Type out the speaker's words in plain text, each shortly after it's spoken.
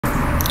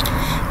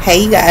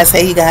Hey you guys,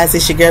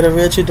 it's your girl, the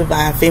real true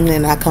divine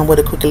feminine, and I come with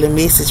a quick little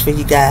message for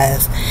you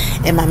guys.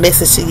 And my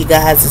message to you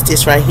guys is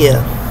this right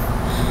here.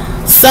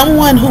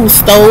 Someone who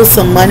stole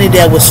some money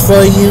that was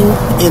for you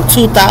in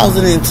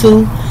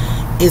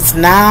 2002 is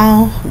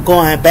now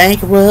going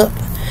bankrupt.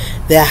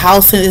 Their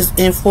house is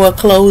in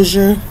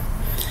foreclosure,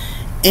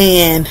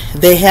 and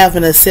they're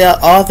having to sell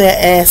all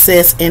their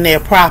assets and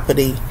their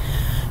property.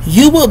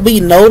 You will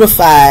be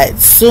notified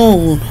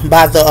soon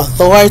by the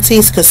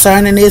authorities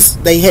concerning this.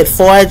 They had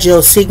forged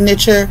your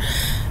signature,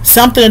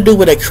 something to do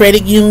with a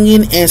credit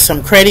union and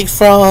some credit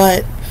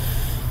fraud.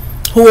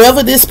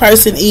 Whoever this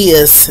person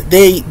is,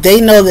 they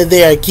know that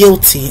they are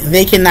guilty and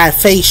they cannot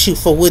face you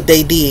for what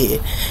they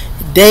did.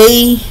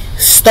 They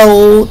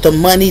stole the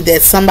money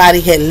that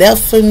somebody had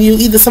left from you.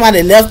 Either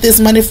somebody left this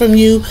money from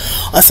you,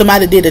 or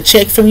somebody did a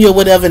check from you or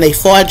whatever, and they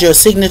forged your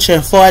signature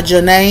and forged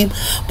your name.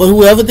 But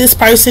whoever this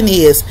person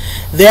is,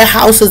 their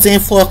house is in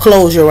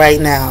foreclosure right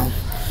now.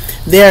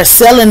 They're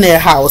selling their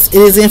house.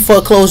 It is in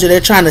foreclosure. They're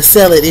trying to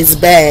sell it. It's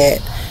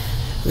bad.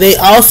 They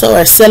also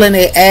are selling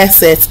their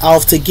assets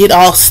off to get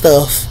off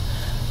stuff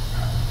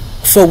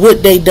for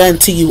what they done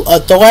to you.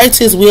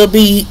 Authorities will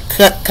be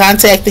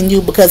contacting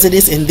you because of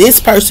this, and this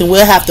person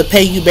will have to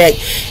pay you back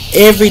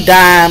every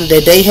dime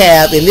that they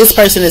have, and this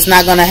person is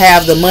not going to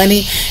have the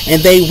money,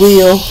 and they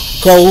will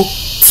go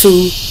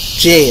to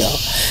jail.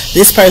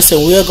 This person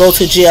will go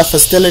to jail for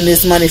stealing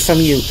this money from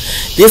you.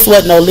 This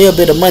wasn't no little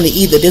bit of money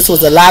either. This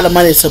was a lot of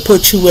money to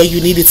put you where you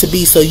needed to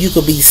be so you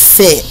could be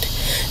set.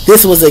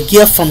 This was a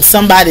gift from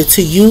somebody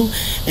to you,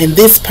 and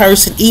this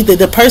person, either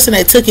the person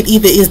that took it,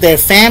 either is their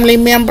family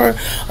member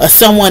or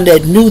someone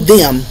that knew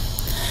them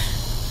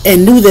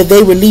and knew that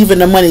they were leaving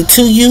the money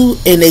to you,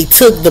 and they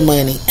took the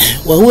money.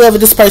 Well, whoever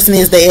this person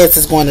is, their ass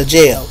is going to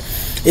jail.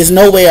 There's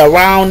no way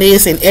around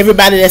this, and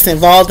everybody that's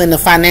involved in the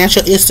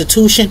financial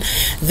institution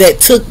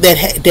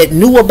that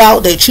knew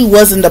about that you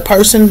wasn't the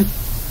person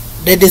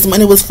that this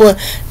money was for,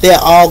 they're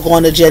all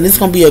going to jail. And it's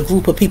going to be a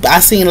group of people. I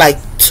seen like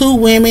 2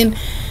 women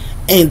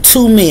and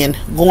 2 men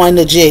going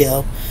to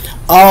jail,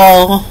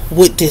 all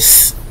with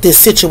this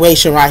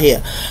situation right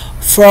here.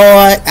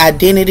 Fraud,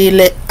 identity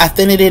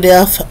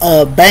theft,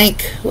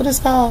 bank, what is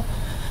it called?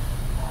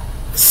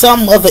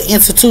 Some of an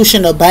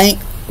institution or bank,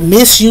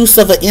 misuse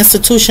of an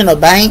institution or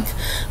bank,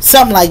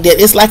 something like that.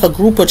 It's like a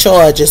group of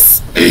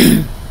charges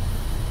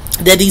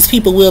that these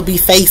people will be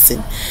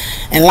facing.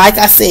 And like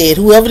I said,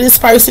 whoever this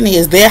person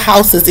is, their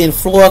house is in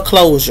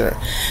foreclosure.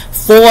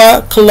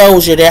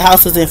 Their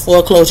house is in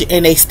foreclosure,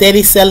 and they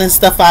steady selling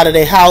stuff out of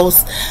their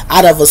house,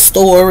 out of a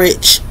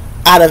storage,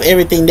 out of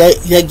everything.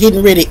 They're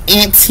getting rid of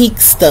antique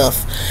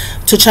stuff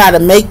to try to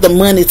make the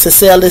money to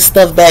sell this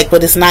stuff back,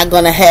 but it's not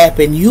going to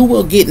happen. You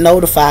will get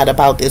notified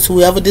about this.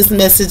 Whoever this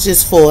message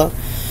is for,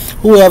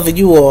 whoever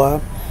you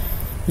are,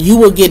 you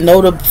will get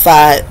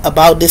notified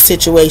about this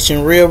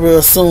situation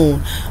real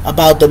soon,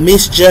 about the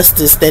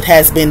misjustice that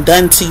has been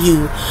done to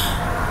you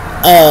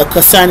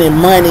concerning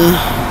money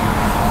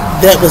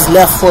that was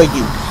left for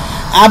you.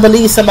 I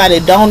believe somebody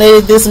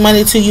donated this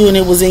money to you and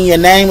it was in your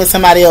name, and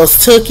somebody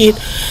else took it,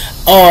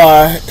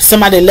 or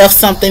somebody left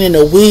something in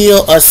a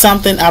will or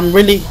something.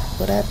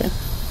 What happened?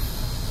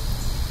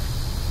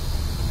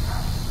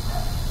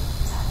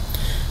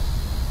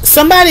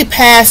 Somebody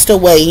passed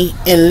away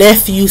and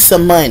left you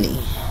some money,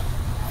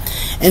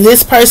 and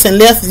this person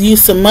left you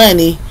some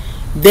money.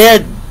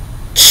 Their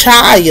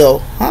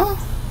child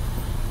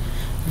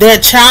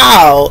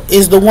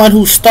is the one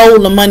who stole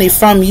the money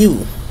from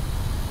you.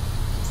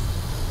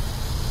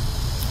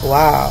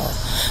 Wow.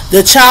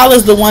 The child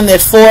is the one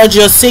that forged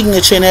your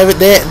signature, and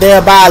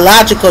their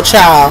biological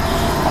child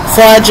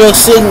forged your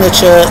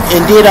signature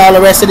and did all the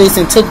rest of this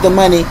and took the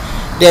money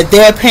that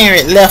their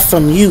parent left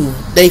from you.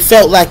 They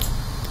felt like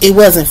it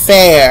wasn't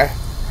fair.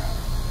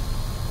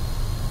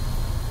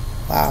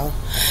 Wow.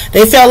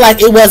 They felt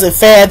like it wasn't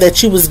fair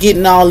that you was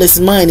getting all this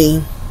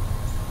money.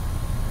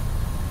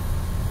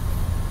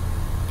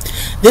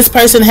 This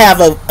person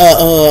have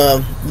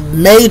a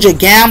major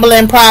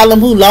gambling problem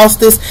who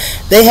lost this.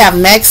 They have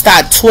maxed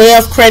out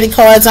 12 credit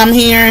cards, I'm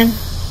hearing.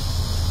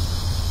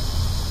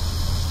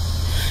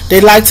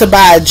 They like to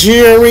buy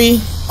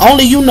jewelry.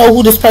 Only you know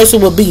who this person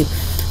will be.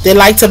 They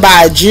like to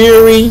buy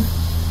jewelry,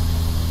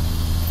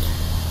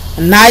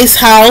 nice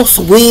house,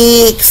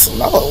 wigs.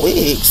 Lord,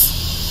 wigs.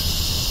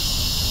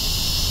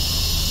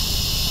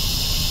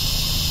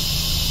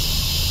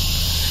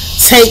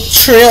 Take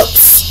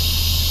trips.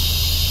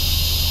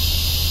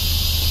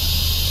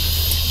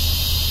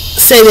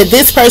 Say that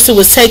this person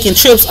was taking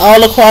trips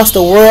all across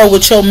the world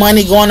with your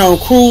money, going on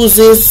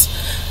cruises,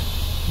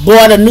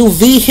 bought a new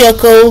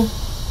vehicle,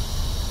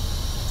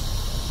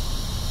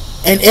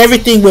 and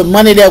everything with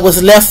money that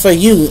was left for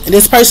you. And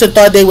this person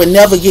thought they would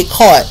never get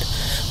caught,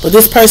 but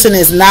this person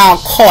is now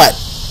caught.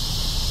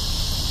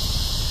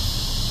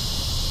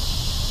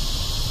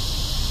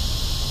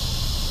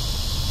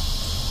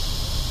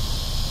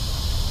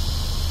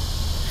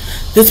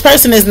 This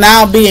person is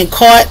now being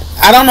caught.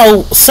 I don't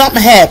know,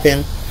 something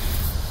happened.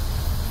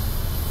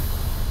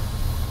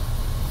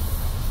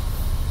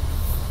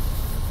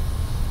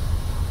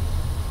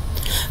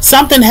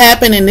 Something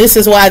happened, and this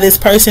is why this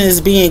person is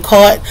being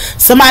caught.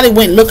 Somebody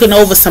went looking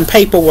over some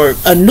paperwork.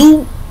 A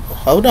new,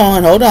 hold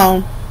on.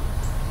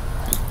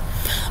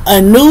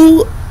 A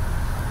new,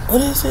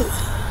 what is it?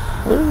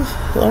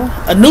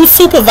 A new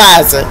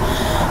supervisor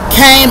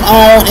came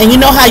on, and you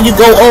know how you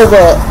go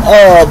over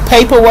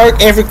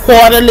paperwork every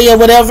quarterly or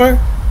whatever?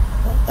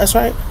 That's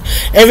right.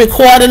 Every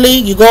quarterly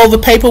you go over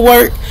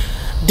paperwork.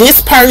 This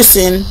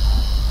person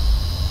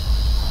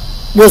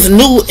was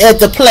new at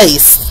the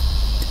place.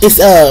 It's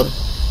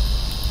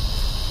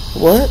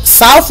what?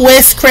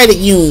 Southwest Credit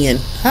Union,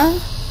 huh?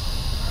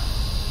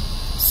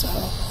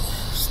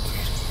 Southwest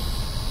Credit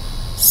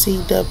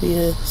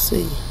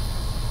CWC.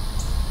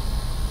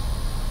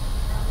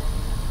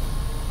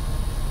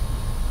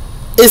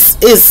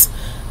 It's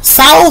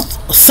South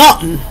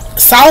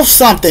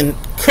something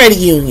Credit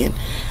Union.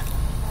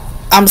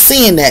 I'm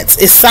seeing that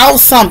it's South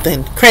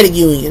something Credit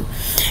Union,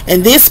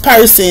 and this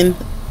person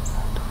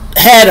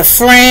had a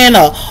friend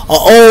or an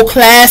old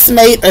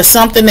classmate or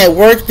something that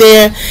worked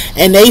there,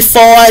 and they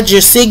forged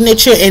your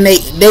signature, and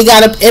they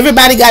got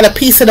everybody got a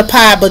piece of the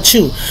pie but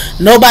you.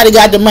 Nobody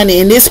got the money,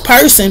 and this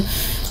person's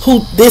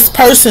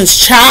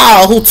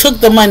child who took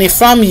the money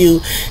from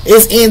you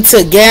is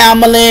into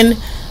gambling,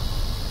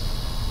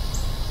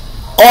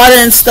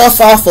 ordering stuff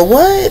off of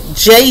what?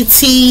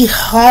 JTC,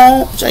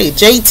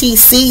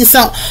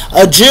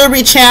 a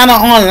jewelry channel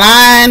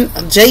online.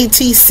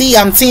 JTC,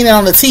 I'm seeing it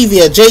on the TV,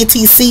 a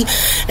JTC,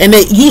 and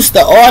they used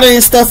to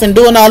ordering stuff and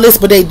doing all this,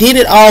 but they did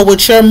it all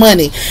with your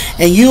money,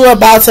 and you are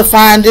about to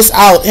find this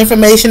out.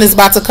 Information is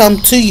about to come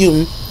to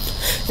you.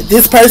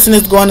 This person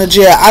is going to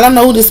jail. I don't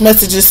know who this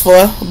message is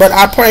for, but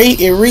I pray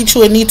it reach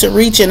who it needs to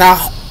reach, and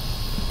I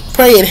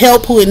pray it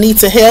help who it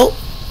needs to help.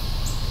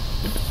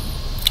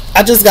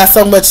 I just got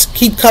so much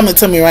keep coming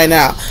to me right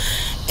now.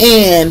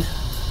 And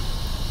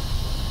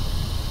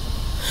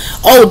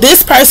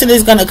this person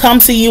is going to come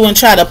to you and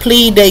try to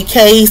plead their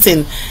case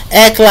and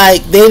act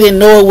like they didn't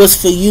know it was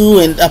for you,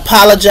 and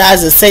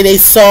apologize and say they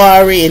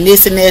sorry and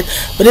this and that,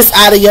 but it's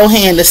out of your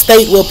hand. The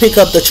state will pick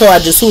up the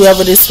charges,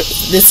 whoever this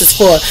is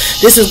for.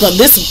 This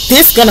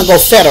gonna go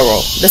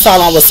federal. That's all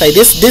I'm gonna say.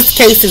 This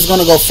case is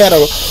gonna go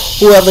federal,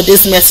 whoever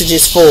this message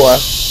is for.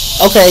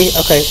 Okay.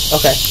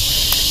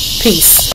 Peace.